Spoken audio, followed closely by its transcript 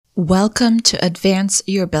Welcome to Advance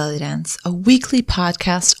Your Belly Dance, a weekly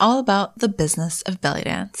podcast all about the business of belly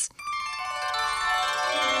dance.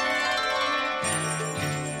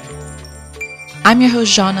 I'm your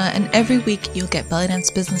host, Jana, and every week you'll get belly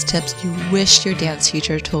dance business tips you wish your dance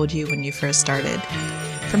teacher told you when you first started.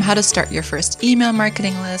 From how to start your first email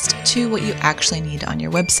marketing list to what you actually need on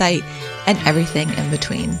your website and everything in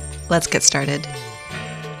between. Let's get started.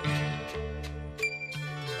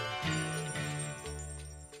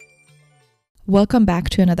 Welcome back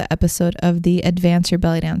to another episode of the Advance Your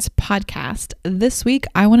Belly Dance podcast. This week,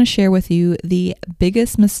 I want to share with you the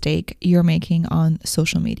biggest mistake you're making on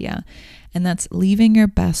social media, and that's leaving your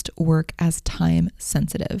best work as time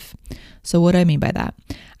sensitive. So what do I mean by that?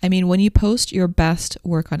 I mean, when you post your best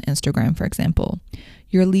work on Instagram, for example,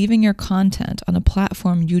 you're leaving your content on a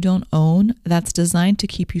platform you don't own that's designed to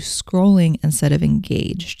keep you scrolling instead of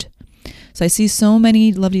engaged. So I see so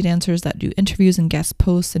many lovely dancers that do interviews and guest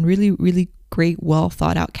posts and really great, well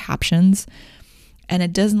thought out captions, and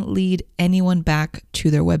it doesn't lead anyone back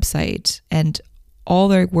to their website, and all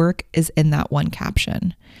their work is in that one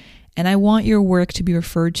caption. And I want your work to be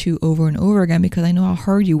referred to over and over again because I know how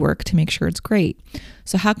hard you work to make sure it's great.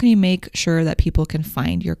 So how can you make sure that people can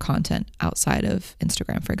find your content outside of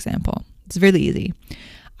Instagram, for example? It's really easy.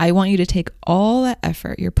 I want you to take all that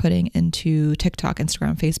effort you're putting into TikTok,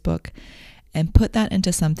 Instagram, Facebook, and put that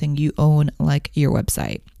into something you own, like your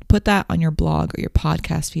website. Put that on your blog or your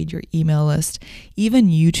podcast feed, your email list. Even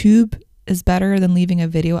YouTube is better than leaving a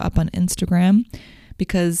video up on Instagram,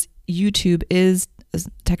 because YouTube is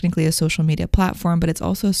technically a social media platform, but it's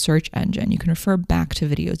also a search engine. You can refer back to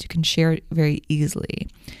videos. You can share it very easily.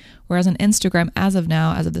 Whereas on Instagram, as of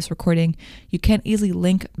now, as of this recording, you can't easily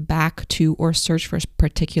link back to or search for a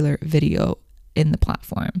particular video in the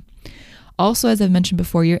platform. Also, as I've mentioned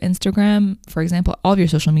before, your Instagram, for example, all of your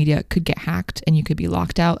social media could get hacked and you could be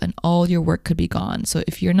locked out and all your work could be gone. So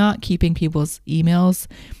if you're not keeping people's emails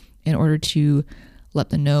in order to let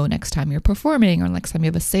them know next time you're performing or next time you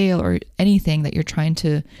have a sale or anything that you're trying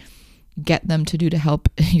to get them to do to help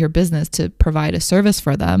your business, to provide a service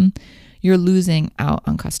for them, you're losing out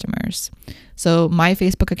on customers. So my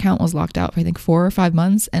Facebook account was locked out for I think 4 or 5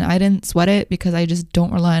 months, and I didn't sweat it because I just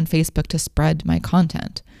don't rely on Facebook to spread my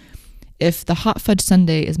content. If the Hot Fudge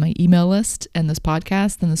Sundae is my email list and this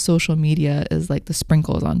podcast, then the social media is like the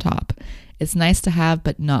sprinkles on top. It's nice to have,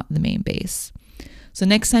 but not the main base. So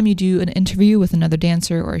next time you do an interview with another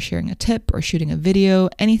dancer, or sharing a tip or shooting a video,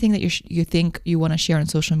 anything that you think you want to share on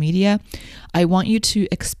social media, I want you to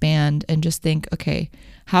expand and just think, okay,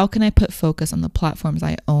 how can I put focus on the platforms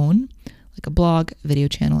I own, like a blog, video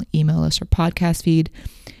channel, email list, or podcast feed?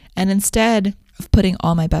 And instead of putting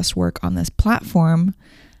all my best work on this platform,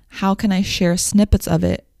 how can I share snippets of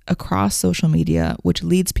it across social media, which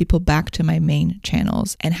leads people back to my main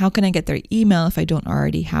channels? And how can I get their email if I don't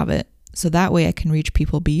already have it? So that way I can reach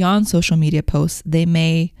people beyond social media posts they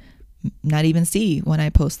may not even see when I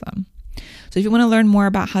post them. So if you want to learn more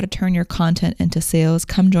about how to turn your content into sales,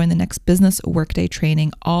 come join the next Business Workday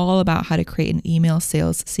training all about how to create an email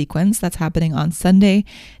sales sequence. That's happening on Sunday,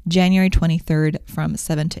 January 23rd from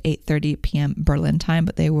 7 to 8:30 p.m. Berlin time,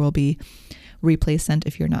 but they will be replay sent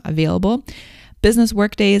if you're not available. Business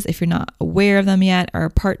Workdays, if you're not aware of them yet, are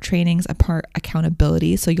part trainings, a part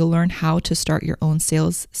accountability. So you'll learn how to start your own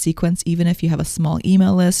sales sequence, even if you have a small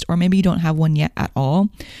email list, or maybe you don't have one yet at all.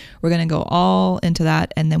 We're going to go all into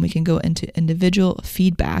that, and then we can go into individual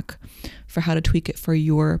feedback for how to tweak it for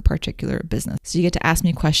your particular business. So you get to ask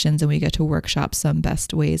me questions and we get to workshop some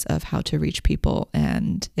best ways of how to reach people,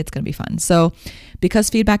 and it's going to be fun. So because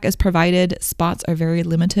feedback is provided, spots are very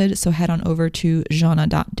limited. So head on over to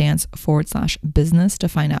jana.dance/business to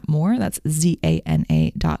find out more. That's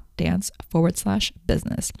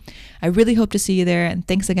ZANA.dance/business. I really hope to see you there, and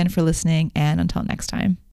thanks again for listening, and until next time.